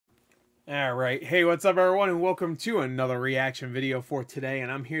Alright, hey, what's up everyone, and welcome to another reaction video for today,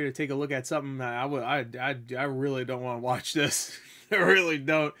 and I'm here to take a look at something that I really don't want to watch this. I really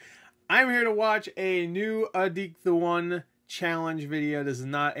don't. I'm here to watch a new AdikTheOne challenge video. This is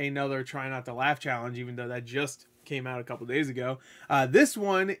not another Try Not to Laugh challenge, even though that just came out a couple days ago. This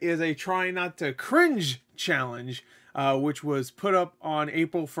one is a Try Not to Cringe challenge, which was put up on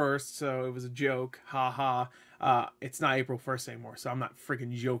April 1st, so it was a joke, haha. It's not April 1st anymore, so I'm not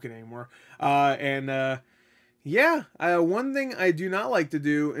freaking joking anymore. Yeah, one thing I do not like to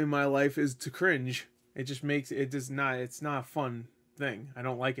do in my life is to cringe. It just makes it does not. It's not a fun thing. I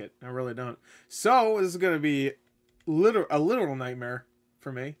don't like it. I really don't. So this is gonna be a literal nightmare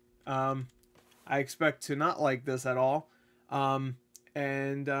for me. I expect to not like this at all. Yeah.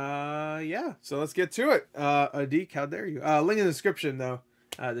 So let's get to it. Adik, how dare you? Link in the description though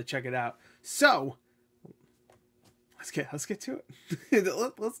to check it out. So. Let's get to it.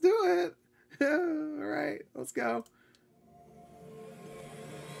 Let's do it. All right, let's go.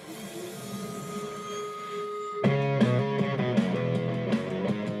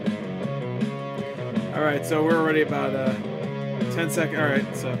 All right, so we're already about 10 seconds. All right,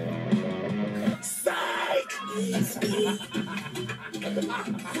 so. Psych!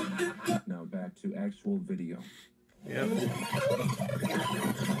 Now back to actual video. Yep.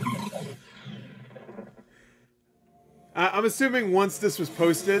 I'm assuming once this was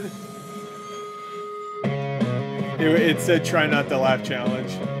posted, it said "Try Not to Laugh" challenge.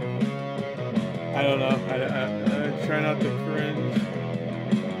 I don't know. I try not to cringe.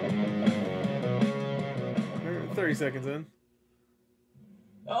 30 seconds in.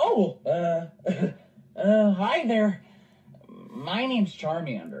 Oh, hi there. My name's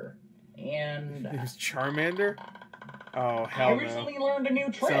Charmander, and It was Charmander? Oh, hell I no. recently learned a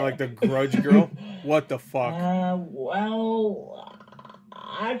new trick. Sound like the Grudge girl? What the fuck? Well,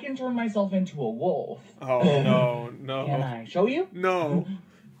 I can turn myself into a wolf. Oh, no, no. Can I show you? No.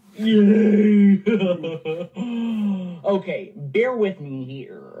 Yay! Okay, bear with me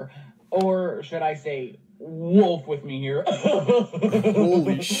here. Or should I say, wolf with me here?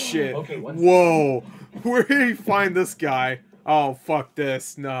 Holy shit. Okay, whoa. Where did he find this guy? Oh, fuck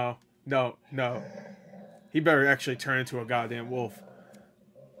this. No. No, no. He better actually turn into a goddamn wolf.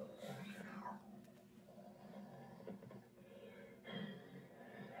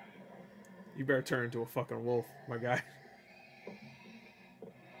 You better turn into a fucking wolf, my guy.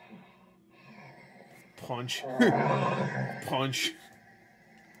 Punch. Punch.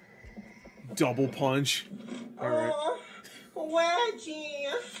 Double punch. Alright. Wedgie!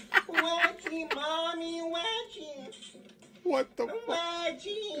 Wedgie, mommy, wedgie! What the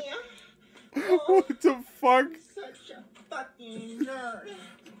Wedgie! What the fuck? Such a fucking nerd!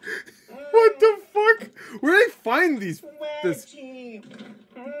 What the fuck? Where do they find this? Wedgie!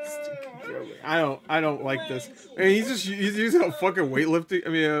 I don't like this. And he's using a fucking weightlifting. I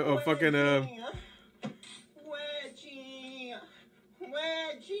mean, a fucking Wedgie!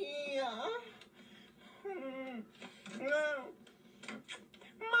 Wedgie!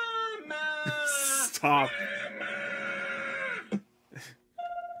 Mama! Stop.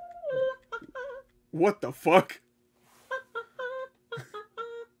 What the fuck?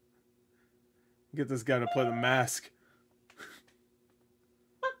 Get this guy to play the mask.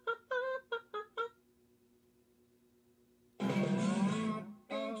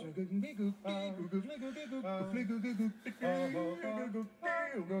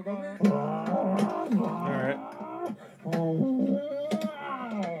 Alright.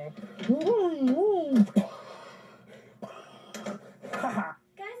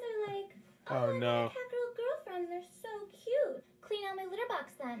 Oh no. Cat girl girlfriends, they're so cute. Clean out my litter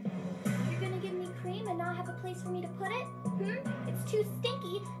box then. You're gonna give me cream and not have a place for me to put it? It's too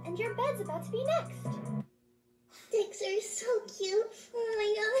stinky and your bed's about to be next. Sticks are so cute. Oh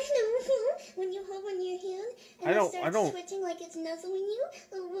my gosh. When you hold on your hand and it starts switching like it's nuzzling you.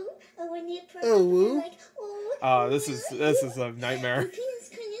 Oh, when it like, oh. This is a nightmare. Your penis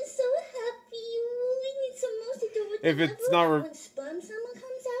kind of so happy. We need some more to do with If the it's not when sperm summer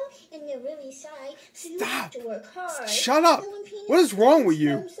comes out and they're really shy, so you have to work hard. Shut up. What is wrong with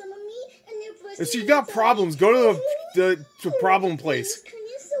you? If you got problems, go to the problem place.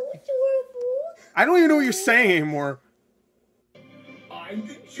 I don't even know what you're saying anymore. I'm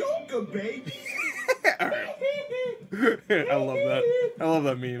the Joker, baby. Alright. I love that. I love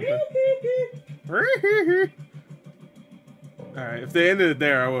that meme. Alright, if they ended it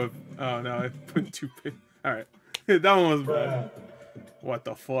there, I would. Oh no, I put too big. Alright. That one was bad. What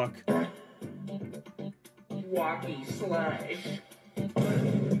the fuck? Walkie slash.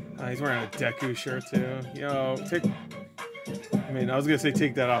 He's wearing a Deku shirt too. Yo, take. I mean, I was gonna say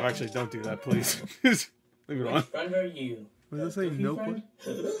take that off. Actually, don't do that, please. Leave it on. Which friend are you? What does that say? Goofy No. friend?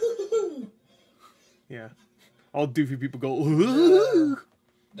 Yeah. All doofy people go.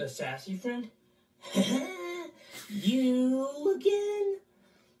 The sassy friend? You again?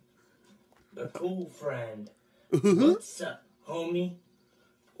 The cool friend. What's up, homie?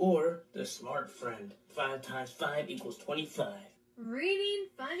 Or the smart friend. 5 times 5 equals 25. Reading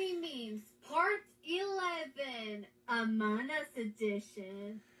funny memes, part 11, Among Us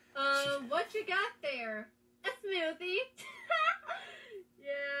edition. What you got there? A smoothie?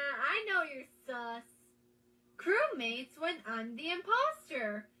 Yeah, I know you're sus. Crewmates when I'm the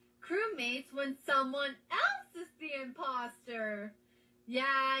imposter. Crewmates when someone else is the imposter.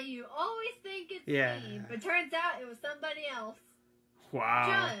 Yeah, you always think it's me, but turns out it was somebody else. Wow.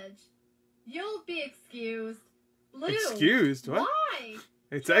 Judge, you'll be excused. Blue, Excused? What? why?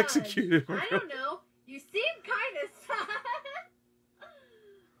 It's Judge, executed. I don't know. You seem kind of sus.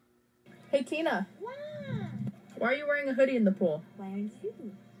 Hey Tina, Wow. why are you wearing a hoodie in the pool? Why aren't you?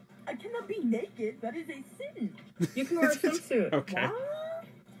 I cannot be naked. That is a sin. You can wear a swimsuit. Okay. What?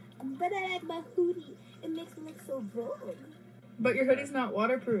 But I like my hoodie. It makes me look so vogue. But your hoodie's not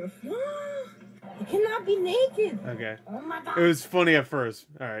waterproof. I cannot be naked. Okay. Oh my god. It was funny at first.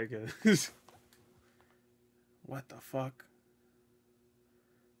 Alright, good. What the fuck?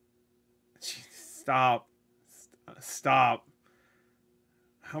 Jeez, stop. Stop.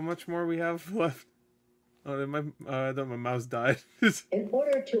 How much more we have left? Oh, I thought my mouse died. In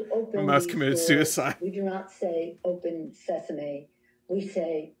order to open My mouse these committed doors, suicide. we do not say open sesame. We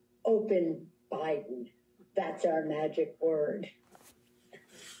say open Biden. That's our magic word.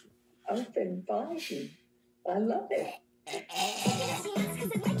 Open Biden. I love it.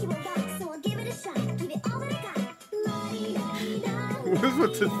 What is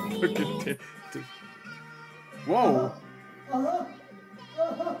with this fucking Whoa.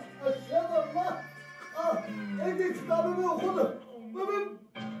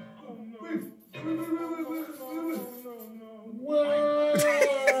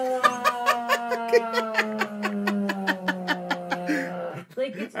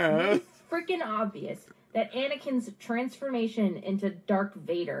 Like, it's freaking obvious that Anakin's transformation into Darth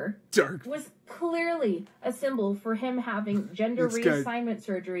Vader was clearly a symbol for him having gender reassignment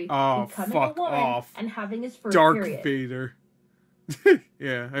surgery, becoming a woman, and having his first Darth period. Vader.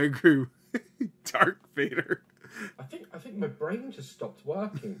 Yeah, I agree. Darth Vader. I think my brain just stopped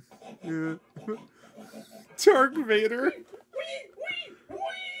working. Yeah. Darth Vader.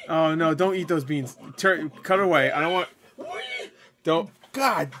 Oh no! Don't eat those beans. Cut away. I don't want. Don't.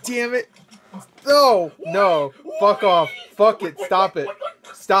 God damn it! No! No! Fuck off! Fuck it! Stop it!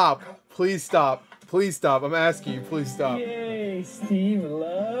 Stop! Please stop! Please stop! I'm asking you. Please stop. Yay! Steve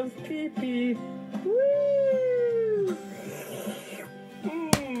loves pee-pee. Woo!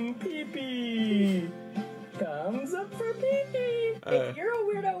 Pee-pee. Thumbs up for pee-pee. If you're a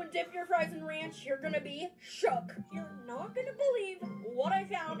weirdo and dip your fries in ranch, you're gonna be shook. You're not gonna believe what I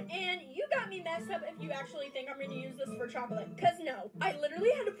found, and you got me messed up if you actually think I'm gonna use this for chocolate. Cause no, I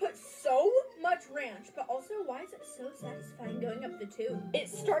literally had to put so much ranch, but also why is it so satisfying going up the tube? It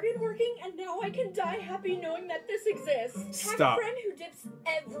started working, and now I can die happy knowing that this exists. Have Stop. a friend who dips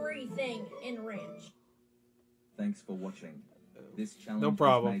everything in ranch. Thanks for watching. This challenge No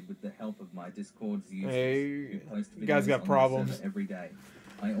problem. was made with the help of my Discord's users Hey, who post you guys videos got on my problems. server every day.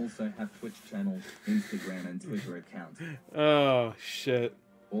 I also have Twitch channels, Instagram, and Twitter accounts. Oh shit.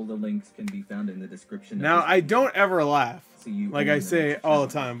 All the links can be found in the description. of Now this I video. don't ever laugh, See you like all I in the say next all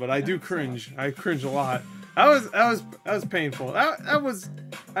the challenge. time, but I do cringe. I cringe a lot. That was painful. That was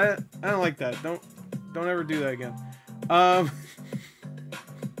I don't like that. Don't ever do that again. That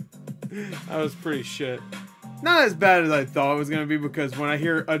was pretty shit. Not as bad as I thought it was gonna be, because when I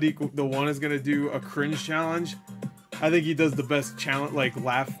hear AdikTheOne is gonna do a cringe challenge, I think he does the best challenge, like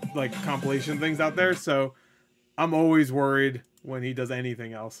laugh, like compilation things out there. So I'm always worried when he does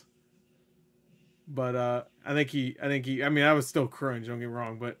anything else. But I think he. I mean, I was still cringe. Don't get me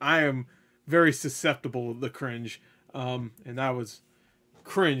wrong, but I am very susceptible to the cringe, and that was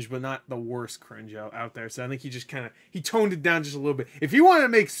cringe, but not the worst cringe out there. So I think he just he toned it down just a little bit. If he wanted to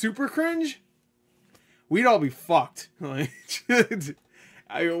make super cringe, we'd all be fucked. Like,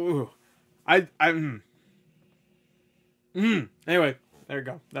 Anyway, there you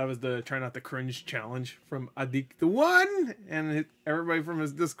go. That was the try not to cringe challenge from AdikTheOne and everybody from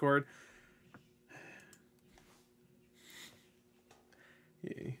his Discord.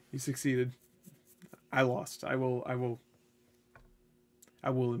 Yeah, he succeeded. I lost. I will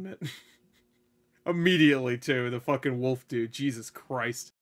admit. Immediately too, the fucking wolf dude. Jesus Christ.